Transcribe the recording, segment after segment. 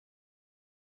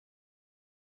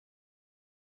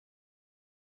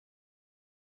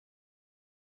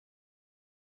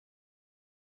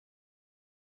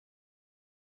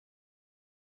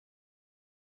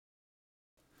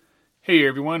Hey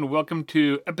everyone, welcome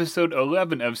to episode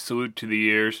 11 of Salute to the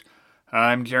Years.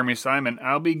 I'm Jeremy Simon.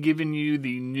 I'll be giving you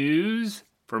the news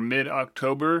for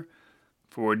mid-October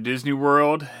for Disney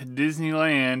World,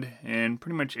 Disneyland, and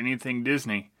pretty much anything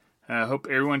Disney. I hope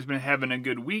everyone's been having a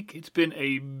good week. It's been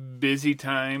a busy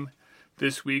time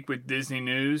this week with Disney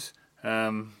news.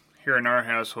 Here in our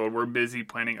household, we're busy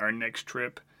planning our next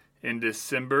trip in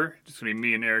December. It's going to be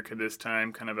me and Erica this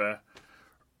time, kind of a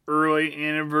late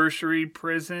anniversary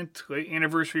present.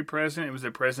 It was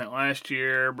a present last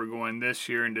year. We're going this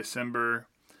year in December.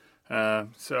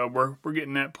 So we're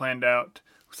getting that planned out.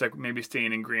 Looks like maybe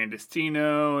staying in Grand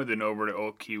Destino, then over to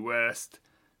Old Key West.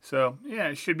 So yeah,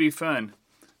 it should be fun.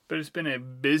 But it's been a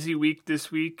busy week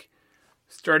this week.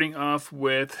 Starting off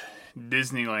with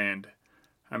Disneyland.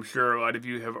 I'm sure a lot of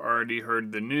you have already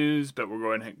heard the news, but we're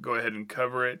going to go ahead and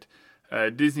cover it.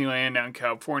 Disneyland out in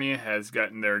California has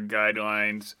gotten their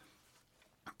guidelines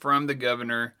from the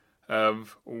governor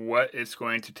of what it's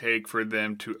going to take for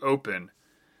them to open.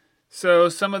 So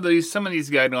some of these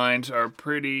guidelines are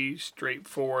pretty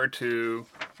straightforward to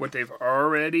what they've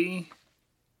already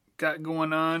got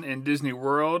going on in Disney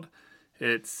World.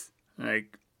 It's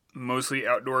like mostly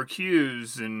outdoor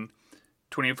queues and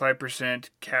 25%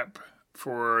 cap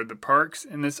for the parks,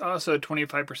 and there's also a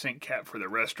 25% cap for the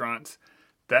restaurants.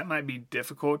 That might be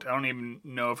difficult. I don't even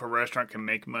know if a restaurant can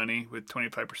make money with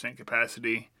 25%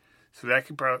 capacity. So that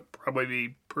could probably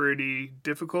be pretty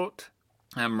difficult.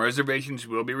 Reservations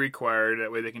will be required.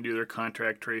 That way they can do their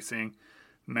contact tracing.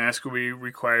 Masks will be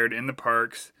required in the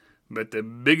parks. But the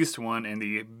biggest one and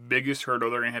the biggest hurdle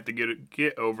they're going to have to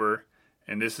get over,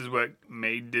 and this is what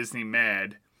made Disney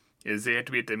mad, is they have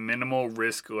to be at the minimal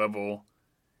risk level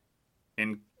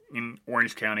in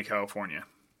Orange County, California.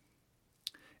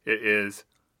 It is.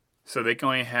 So they can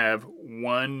only have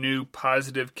one new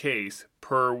positive case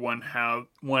per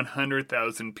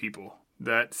 100,000 people.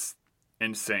 That's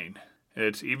insane.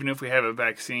 It's even if we have a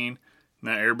vaccine,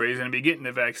 not everybody's going to be getting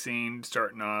the vaccine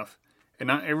starting off. And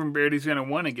not everybody's going to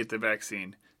want to get the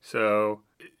vaccine. So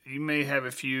you may have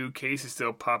a few cases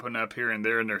still popping up here and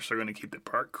they're still going to keep the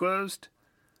park closed.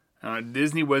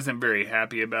 Disney wasn't very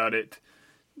happy about it.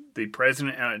 The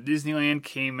president out at Disneyland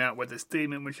came out with a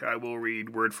statement, which I will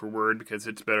read word for word because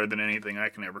it's better than anything I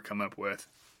can ever come up with.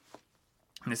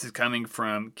 And this is coming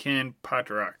from Ken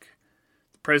Patrick,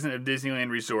 the president of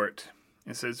Disneyland Resort.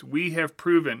 It says, "We have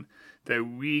proven that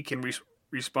we can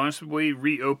responsibly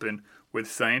reopen with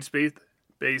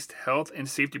science-based health and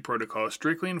safety protocols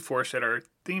strictly enforced at our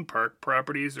theme park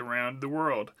properties around the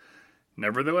world.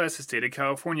 Nevertheless, the state of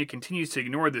California continues to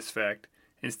ignore this fact,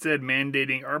 instead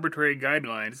mandating arbitrary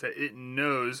guidelines that it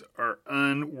knows are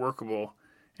unworkable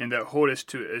and that hold us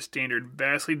to a standard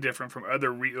vastly different from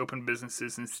other reopened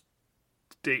businesses and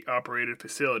state-operated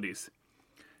facilities.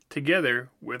 Together,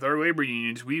 with our labor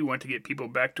unions, we want to get people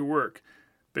back to work,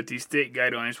 but these state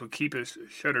guidelines will keep us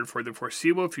shuttered for the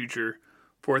foreseeable future,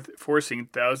 forcing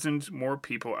thousands more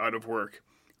people out of work,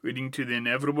 leading to the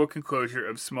inevitable closure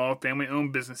of small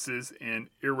family-owned businesses and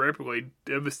irreparably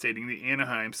devastating the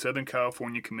Anaheim, Southern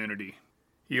California community."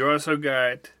 You also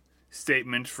got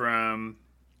statements from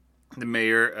the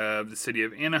mayor of the city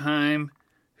of Anaheim,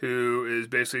 who is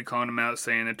basically calling them out,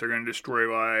 saying that they're going to destroy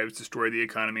lives, destroy the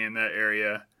economy in that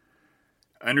area.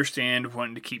 Understand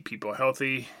wanting to keep people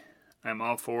healthy. I'm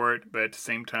all for it, but at the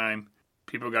same time,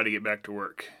 people got to get back to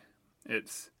work.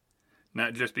 It's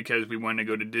not just because we want to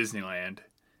go to Disneyland.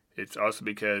 It's also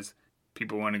because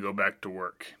people want to go back to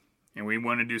work. And we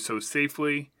want to do so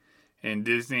safely. And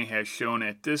Disney has shown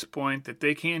at this point that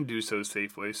they can do so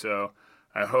safely. So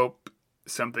I hope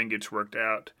something gets worked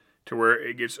out to where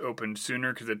it gets opened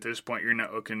sooner. Because at this point, you're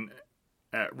not looking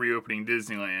at reopening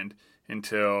Disneyland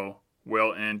until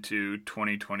well into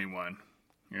 2021.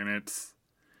 And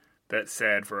that's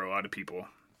sad for a lot of people.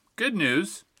 Good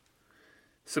news.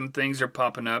 Some things are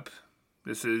popping up.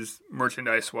 This is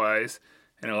merchandise-wise.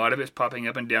 And a lot of it's popping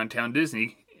up in downtown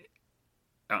Disney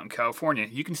out in California.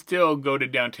 You can still go to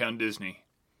downtown Disney.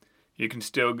 You can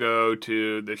still go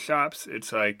to the shops.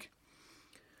 It's like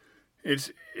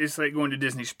going to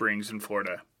Disney Springs in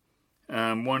Florida.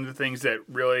 One of the things that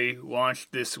really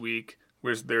launched this week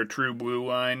was their True Blue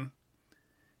line.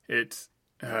 It's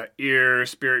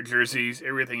Spirit jerseys,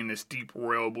 everything in this deep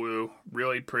royal blue.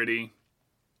 Really pretty.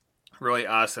 Really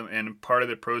awesome. And part of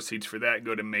the proceeds for that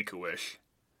go to Make-A-Wish.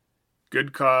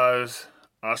 Good cause,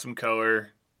 awesome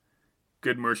color,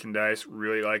 good merchandise,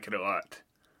 really like it a lot.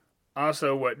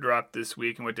 Also, what dropped this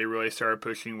week and what they really started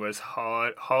pushing was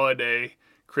holiday,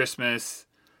 Christmas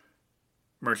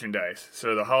merchandise.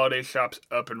 So the holiday shop's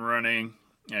up and running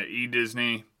at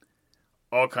eDisney.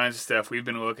 all kinds of stuff. We've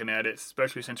been looking at it,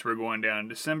 especially since we're going down in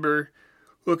December,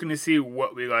 looking to see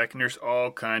what we like. And there's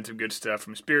all kinds of good stuff,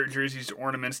 from spirit jerseys to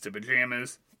ornaments to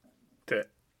pajamas to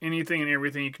anything and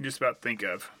everything you can just about think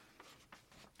of.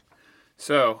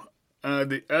 So,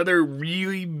 the other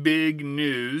really big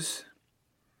news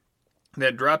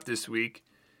that dropped this week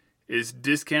is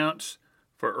discounts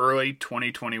for early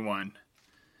 2021.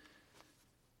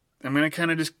 I'm going to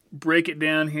kind of just break it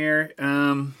down here.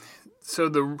 So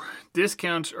the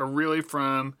discounts are really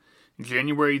from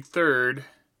January 3rd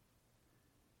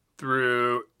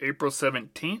through April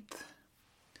 17th.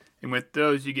 And with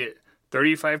those, you get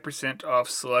 35% off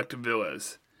select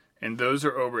villas. And those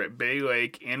are over at Bay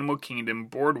Lake, Animal Kingdom,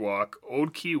 Boardwalk,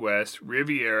 Old Key West,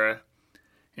 Riviera,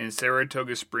 and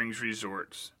Saratoga Springs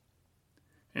Resorts.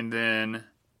 And then,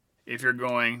 if you're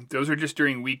going, those are just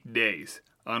during weekdays.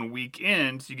 On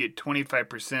weekends, you get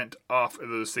 25% off of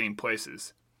those same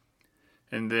places.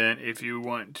 And then, if you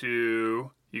want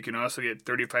to, you can also get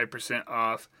 35%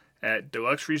 off at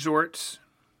deluxe resorts,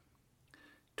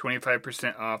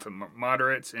 25% off at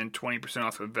moderates, and 20%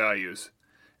 off of values.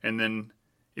 And then,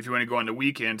 if you want to go on the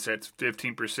weekends, that's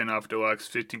 15% off deluxe,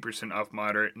 15% off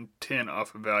moderate, and 10%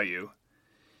 off of value.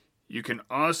 You can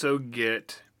also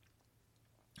get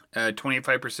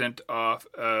 25% off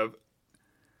of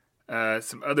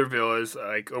some other villas,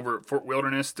 like over at Fort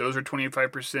Wilderness. Those are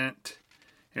 25%. And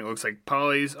it looks like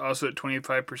Polly's also at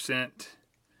 25%.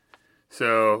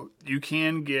 So you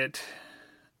can get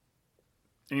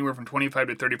anywhere from 25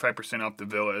 to 35% off the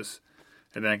villas.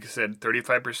 And then, like I said,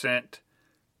 35%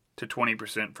 to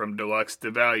 20% from deluxe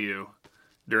to value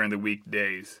during the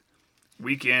weekdays.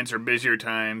 Weekends are busier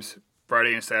times.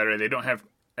 Friday and Saturday, they don't have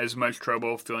as much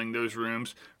trouble filling those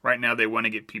rooms. Right now, they want to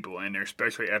get people in there,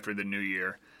 especially after the new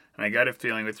year. And I got a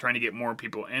feeling with trying to get more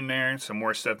people in there, some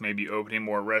more stuff may be opening,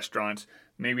 more restaurants.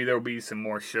 Maybe there'll be some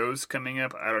more shows coming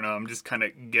up. I don't know. I'm just kind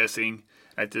of guessing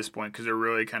at this point because they're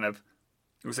really kind of,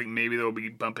 it looks like maybe they'll be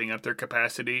bumping up their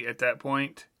capacity at that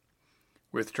point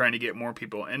with trying to get more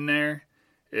people in there.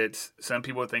 Some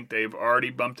people think they've already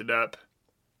bumped it up.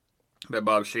 But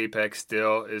Bob Chapek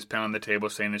still is pounding the table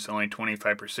saying it's only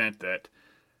 25%, that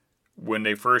when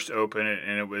they first opened it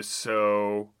and it was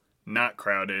so not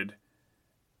crowded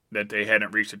that they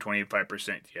hadn't reached the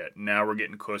 25% yet. Now we're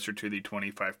getting closer to the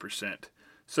 25%.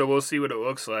 So we'll see what it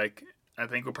looks like. I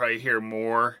think we'll probably hear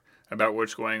more about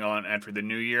what's going on after the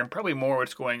new year and probably more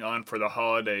what's going on for the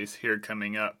holidays here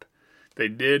coming up. They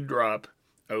did drop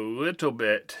a little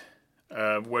bit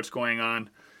of what's going on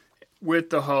with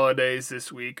the holidays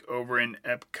this week over in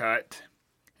Epcot.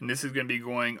 And this is going to be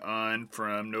going on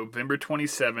from November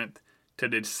 27th to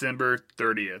December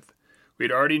 30th.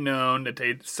 We'd already known that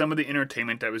some of the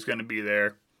entertainment that was going to be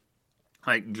there,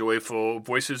 like Joyful,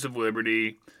 Voices of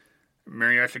Liberty,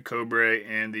 Mariachi Cobra,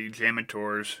 and the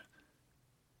Jamators,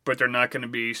 but they're not going to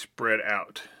be spread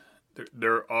out.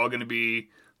 They're all going to be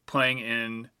playing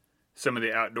in some of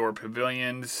the outdoor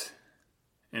pavilions,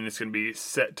 and it's going to be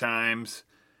set times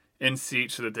in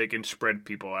seats so that they can spread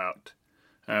people out.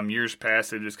 Years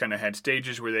past, they just kind of had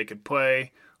stages where they could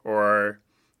play, or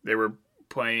they were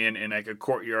playing in like a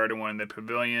courtyard in one of the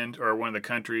pavilions or one of the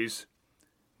countries.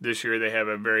 This year, they have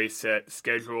a very set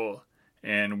schedule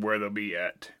and where they'll be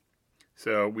at.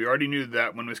 So we already knew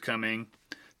that one was coming.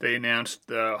 They announced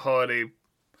the holiday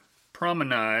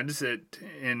promenades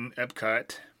in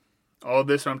Epcot. All of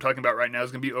this I'm talking about right now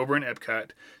is going to be over in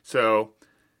Epcot. So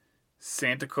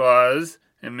Santa Claus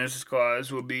and Mrs.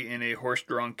 Claus will be in a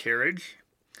horse-drawn carriage.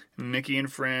 Mickey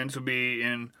and friends will be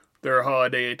in their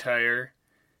holiday attire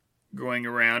going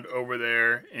around over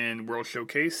there in World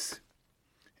Showcase.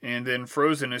 And then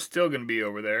Frozen is still going to be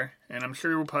over there. And I'm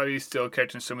sure we'll probably still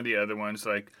catching some of the other ones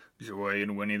like Joy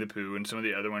and Winnie the Pooh and some of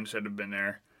the other ones that have been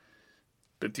there.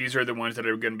 But these are the ones that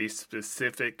are going to be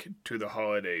specific to the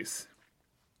holidays.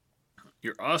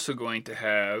 You're also going to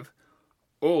have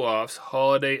Olaf's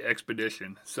Holiday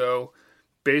Expedition. So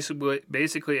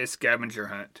basically a scavenger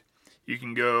hunt. You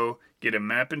can go get a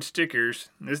map and stickers.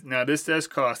 This does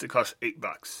cost. It costs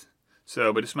 $8.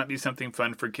 So, but this might be something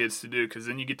fun for kids to do because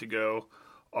then you get to go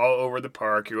all over the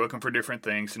park. You're looking for different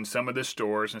things in some of the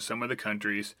stores and some of the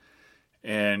countries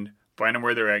and finding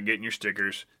where they're at, getting your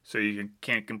stickers so you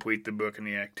can complete the book and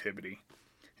the activity.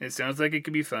 It sounds like it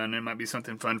could be fun. It might be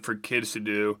something fun for kids to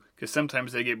do because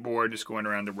sometimes they get bored just going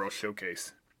around the World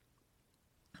Showcase.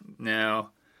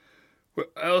 Now,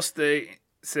 what else they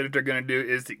said that they're going to do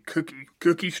is the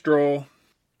cookie stroll.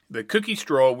 The cookie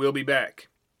stroll will be back.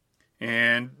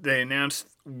 And they announced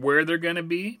where they're going to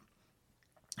be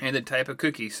and the type of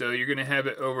cookie. So you're going to have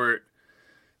it over at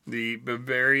the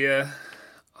Bavaria,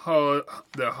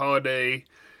 the Holiday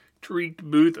treat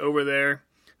booth over there.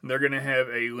 They're going to have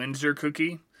a Linzer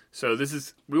cookie. So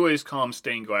we always call them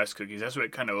stained glass cookies. That's what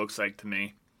it kind of looks like to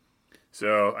me.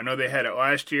 So I know they had it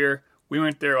last year. We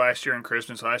went there last year on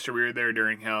Christmas. Last year we were there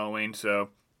during Halloween. So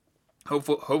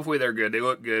hopefully they're good. They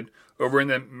look good. Over in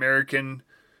the American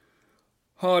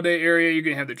holiday area, you're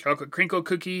going to have the chocolate crinkle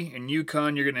cookie. In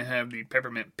Yukon, you're going to have the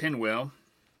peppermint pinwheel.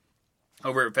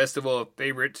 Over at Festival of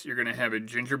Favorites, you're going to have a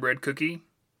gingerbread cookie.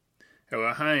 At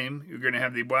L'Haim, you're going to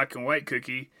have the black and white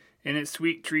cookie. And at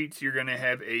Sweet Treats, you're going to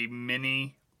have a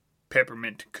mini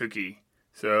peppermint cookie.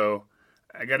 So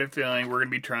I got a feeling we're going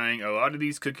to be trying a lot of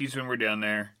these cookies when we're down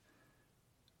there.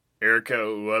 Erica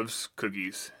loves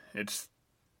cookies. It's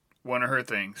one of her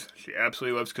things. She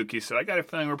absolutely loves cookies. So I got a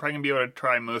feeling we're probably going to be able to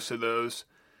try most of those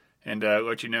and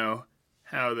let you know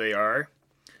how they are.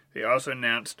 They also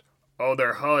announced all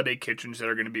their holiday kitchens that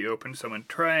are going to be open. So I'm going to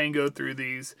try and go through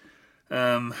these.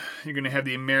 You're going to have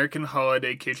the American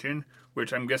Holiday Kitchen,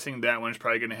 which I'm guessing that one's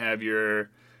probably going to have your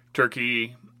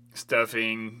turkey,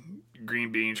 stuffing,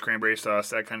 green beans, cranberry sauce,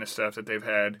 that kind of stuff that they've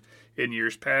had in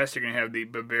years past. You're going to have the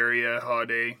Bavaria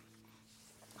Holiday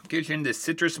Kitchen, the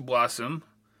Citrus Blossom,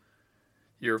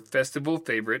 your Festival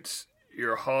Favorites,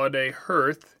 your Holiday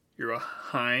Hearth, your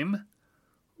Heim,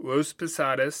 Los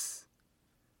Posadas,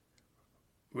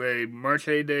 Le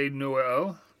Marché de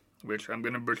Noël, which I'm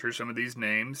going to butcher some of these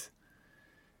names,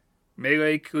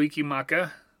 Mele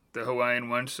Kalikimaka, the Hawaiian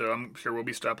one, so I'm sure we'll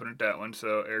be stopping at that one,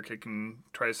 so Erica can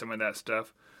try some of that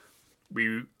stuff.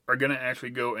 We are going to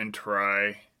actually go and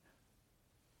try,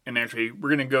 and actually, we're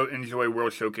going to go enjoy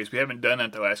World Showcase. We haven't done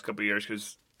that the last couple of years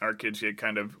because our kids get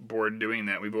kind of bored doing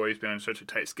that. We've always been on such a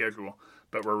tight schedule,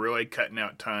 but we're really cutting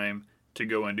out time to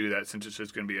go and do that since it's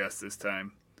just going to be us this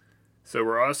time. So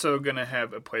we're also going to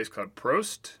have a place called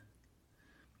Prost,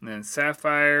 and then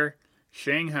Sapphire,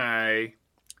 Shanghai,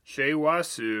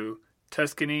 Shiawassee,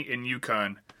 Tuscany, and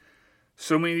Yukon.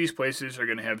 So many of these places are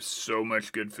going to have so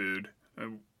much good food.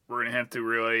 We're going to have to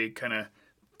really kind of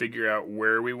figure out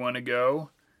where we want to go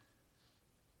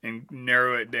and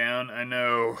narrow it down. I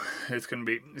know it's going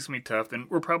to be tough, and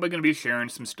we're probably going to be sharing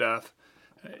some stuff.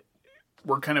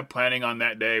 We're kind of planning on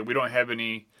that day. We don't have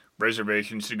any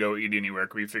reservations to go eat anywhere.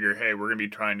 We figure, hey, we're going to be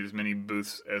trying as many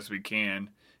booths as we can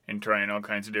and trying all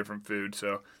kinds of different food.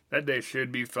 So that day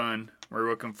should be fun. We're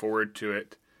looking forward to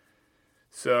it.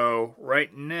 So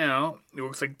right now, it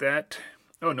looks like that.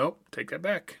 Oh, nope. Take that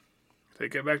back.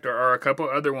 There are a couple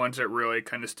other ones that really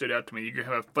kind of stood out to me. You can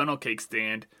have a funnel cake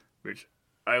stand, which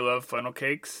I love funnel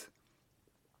cakes.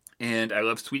 And I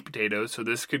love sweet potatoes, so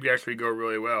this could actually go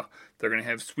really well. They're going to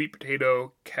have sweet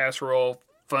potato casserole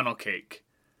funnel cake.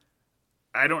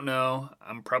 I don't know.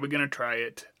 I'm probably going to try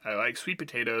it. I like sweet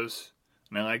potatoes,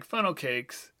 and I like funnel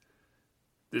cakes.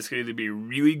 This could either be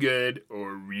really good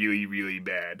or really, really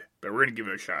bad. But we're going to give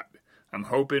it a shot. I'm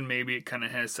hoping maybe it kind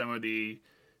of has some of the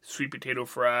sweet potato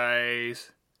fries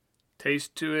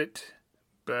taste to it.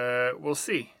 But we'll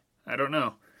see. I don't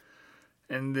know.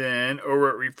 And then over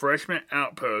at Refreshment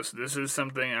Outpost, this is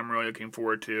something I'm really looking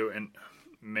forward to. And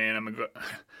man, I'm going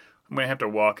to have to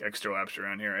walk extra laps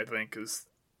around here, I think, because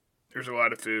there's a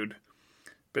lot of food.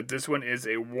 But this one is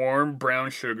a warm brown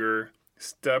sugar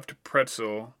stuffed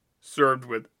pretzel served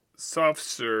with soft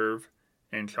serve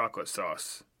and chocolate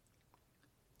sauce.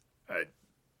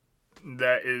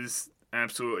 That is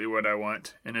absolutely what I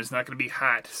want. And it's not going to be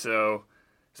hot, so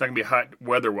it's not going to be hot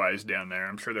weather-wise down there.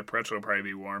 I'm sure the pretzel will probably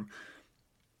be warm.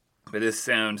 But this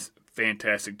sounds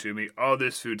fantastic to me. All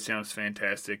this food sounds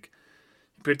fantastic.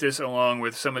 You put this along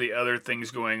with some of the other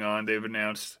things going on they've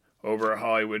announced over at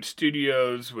Hollywood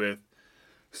Studios with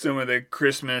some of the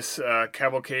Christmas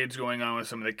cavalcades going on with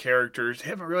some of the characters. They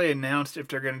haven't really announced if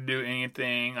they're going to do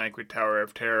anything like with Tower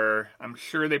of Terror. I'm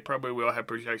sure they probably will have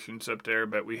projections up there,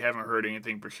 but we haven't heard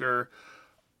anything for sure.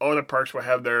 All the parks will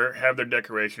have their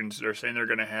decorations. They're saying they're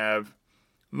going to have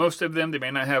most of them. They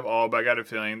may not have all, but I got a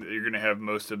feeling that you're going to have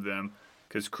most of them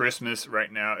because Christmas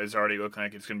right now is already looking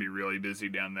like it's going to be really busy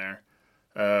down there.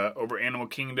 Over Animal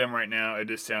Kingdom right now, it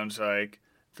just sounds like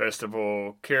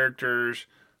festival characters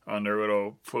on their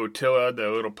little flotilla, the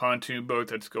little pontoon boat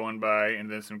that's going by, and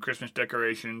then some Christmas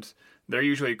decorations. They're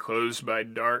usually closed by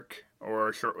dark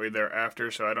or shortly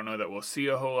thereafter, so I don't know that we'll see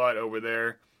a whole lot over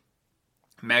there.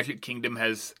 Magic Kingdom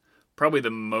has probably the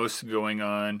most going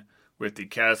on with the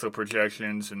castle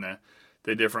projections and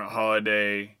the different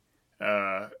holiday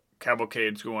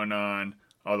cavalcades going on,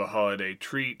 all the holiday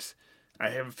treats. I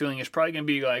have a feeling it's probably going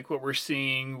to be like what we're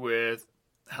seeing with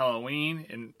Halloween,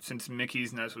 and since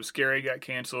Mickey's Not So Scary got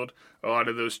canceled, a lot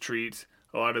of those treats,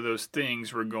 a lot of those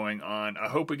things were going on. I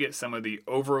hope we get some of the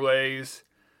overlays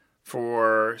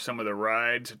for some of the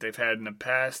rides that they've had in the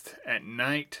past at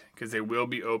night, because they will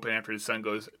be open after the sun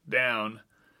goes down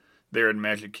there in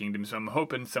Magic Kingdom. So I'm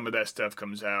hoping some of that stuff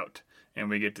comes out and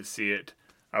we get to see it.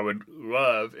 I would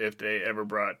love if they ever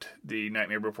brought the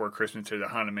Nightmare Before Christmas to the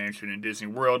Haunted Mansion in Disney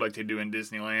World like they do in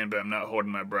Disneyland, but I'm not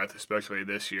holding my breath, especially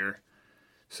this year.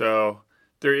 So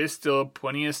there is still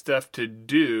plenty of stuff to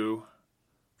do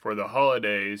for the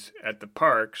holidays at the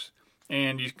parks,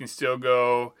 and you can still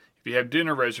go, if you have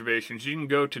dinner reservations, you can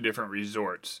go to different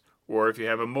resorts, or if you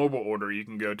have a mobile order, you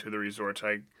can go to the resorts.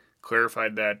 I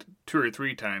clarified that 2 or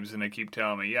 3 times, and they keep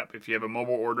telling me, yep, if you have a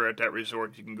mobile order at that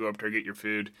resort, you can go up there, get your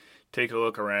food, take a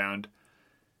look around.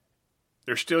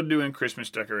 They're still doing Christmas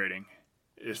decorating.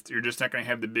 You're just not going to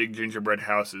have the big gingerbread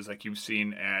houses like you've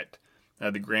seen at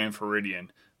the Grand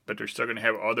Floridian, but they're still going to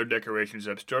have all their decorations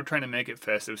up, still trying to make it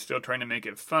festive, still trying to make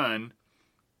it fun,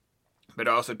 but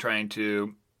also trying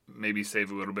to maybe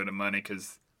save a little bit of money,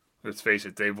 because let's face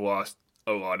it, they've lost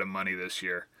a lot of money this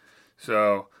year.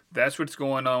 So that's what's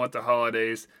going on with the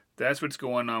holidays. That's what's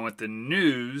going on with the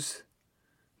news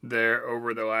there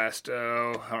over the last,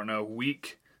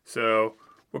 week. So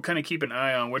we'll kind of keep an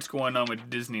eye on what's going on with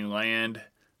Disneyland.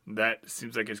 That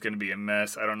seems like it's going to be a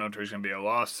mess. I don't know if there's going to be a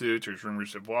lawsuit. There's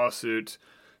rumors of lawsuits.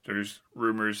 There's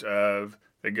rumors of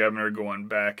the governor going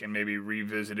back and maybe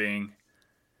revisiting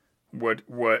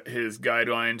what his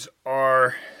guidelines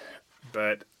are.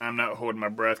 But I'm not holding my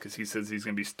breath, because he says he's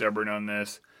going to be stubborn on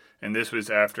this. And this was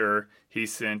after he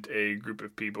sent a group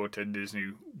of people to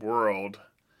Disney World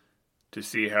to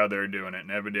see how they're doing it.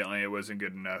 And evidently it wasn't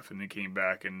good enough. And they came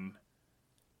back and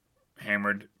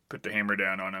put the hammer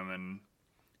down on them.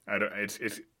 And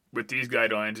it's with these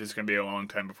guidelines, it's going to be a long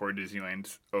time before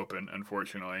Disneyland's open,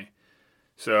 unfortunately.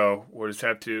 So we'll just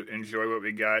have to enjoy what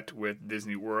we got with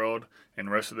Disney World and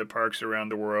the rest of the parks around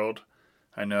the world.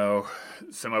 I know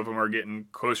some of them are getting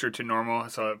closer to normal. I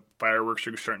saw fireworks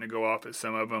are starting to go off at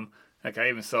some of them. Like I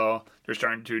even saw they're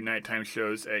starting to do nighttime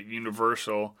shows at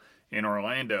Universal in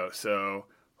Orlando. So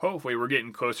hopefully we're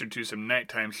getting closer to some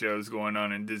nighttime shows going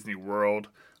on in Disney World.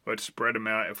 Let's spread them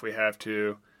out if we have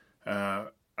to.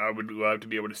 I would love to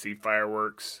be able to see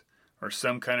fireworks or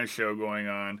some kind of show going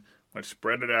on. Let's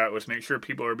spread it out. Let's make sure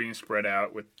people are being spread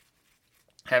out, with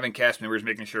having cast members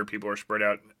making sure people are spread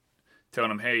out, telling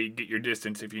them, hey, get your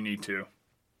distance if you need to.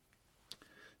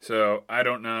 So I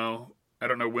don't know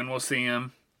when we'll see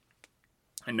them.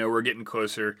 I know we're getting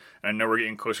closer. I know we're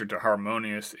getting closer to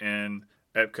Harmonious in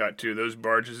Epcot too. Those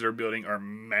barges they're building are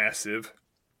massive.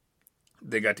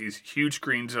 They got these huge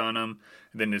screens on them,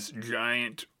 and then this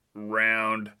giant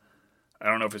round, I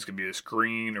don't know if it's going to be a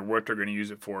screen or what they're going to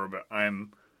use it for, but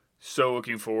I'm so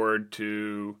looking forward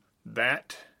to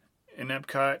that in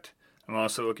Epcot. I'm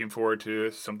also looking forward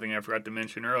to something I forgot to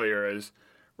mention earlier, as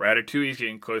Ratatouille's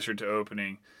getting closer to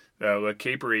opening. The La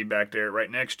Caperie back there, right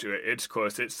next to it, it's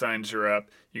close. Its signs are up.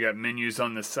 You got menus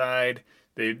on the side.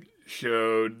 They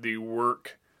showed the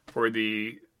work for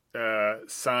the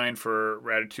sign for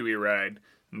Ratatouille ride.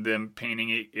 And them painting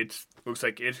it. It looks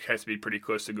like it has to be pretty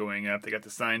close to going up. They got the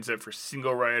signs up for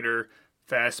single rider,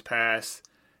 fast pass,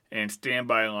 and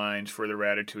standby lines for the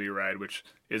Ratatouille ride, which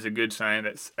is a good sign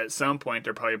that at some point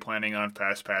they're probably planning on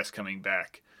fast pass coming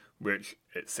back, which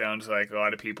it sounds like a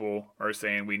lot of people are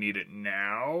saying we need it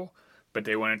now, but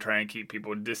they want to try and keep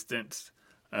people distanced.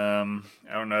 I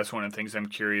don't know. That's one of the things I'm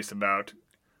curious about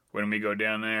when we go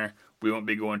down there. We won't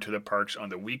be going to the parks on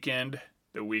the weekend.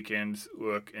 The weekends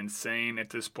look insane at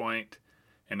this point,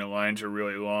 and the lines are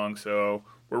really long, so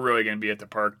we're really going to be at the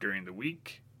park during the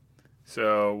week.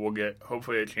 So we'll get,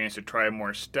 hopefully, a chance to try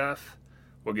more stuff.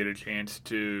 We'll get a chance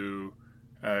to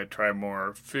try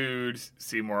more foods,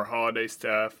 see more holiday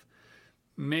stuff.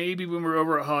 Maybe when we're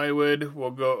over at Hollywood,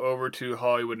 we'll go over to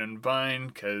Hollywood and Vine,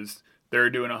 because they're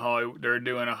doing a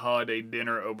holiday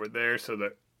dinner over there, so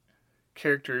the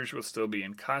characters will still be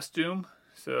in costume.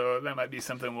 So that might be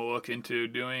something we'll look into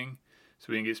doing, so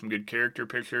we can get some good character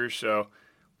pictures. So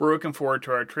we're looking forward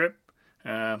to our trip.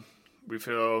 We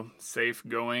feel safe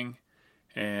going,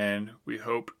 and we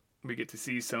hope we get to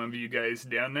see some of you guys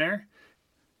down there.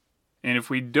 And if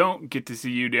we don't get to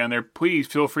see you down there, please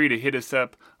feel free to hit us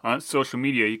up on social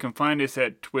media. You can find us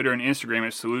at Twitter and Instagram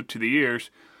at Salute to the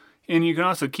Ears. And you can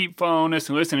also keep following us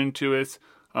and listening to us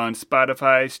on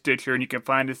Spotify, Stitcher, and you can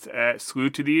find us at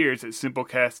Salute to the Ears at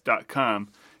Simplecast.com.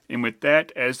 And with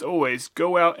that, as always,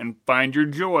 go out and find your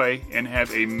joy and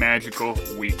have a magical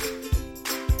week.